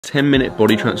10-minute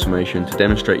body transformation to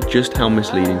demonstrate just how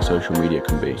misleading social media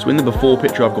can be. So in the before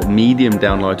picture, I've got medium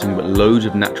downlighting, but loads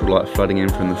of natural light flooding in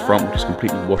from the front, which is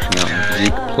completely washing out my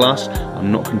physique. Plus,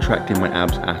 I'm not contracting my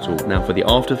abs at all. Now for the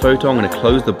after photo, I'm going to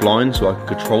close the blind so I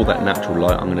can control that natural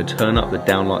light. I'm going to turn up the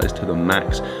downlighters to the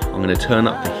max. I'm going to turn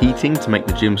up the heating to make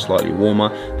the gym slightly warmer.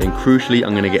 Then crucially,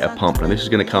 I'm going to get a pump. Now this is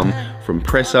going to come from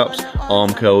press ups,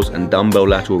 arm curls, and dumbbell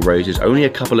lateral raises. Only a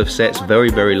couple of sets, very,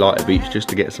 very light of each, just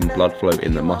to get some blood flow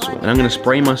in the muscle. And I'm going to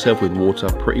spray myself with water,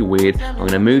 pretty weird. I'm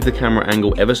going to move the camera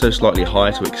angle ever so slightly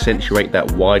higher to accentuate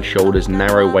that wide shoulders,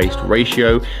 narrow waist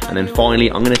ratio. And then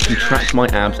finally, I'm going to contract my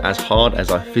abs as hard as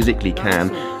I physically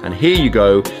can. And here you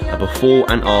go, a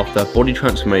before and after body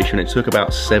transformation. It took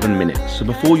about 7 minutes. So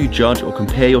before you judge or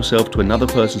compare yourself to another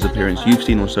person's appearance you've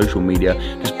seen on social media,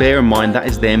 just bear in mind that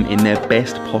is them in their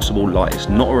best possible light. It's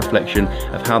not a reflection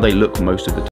of how they look most of the time.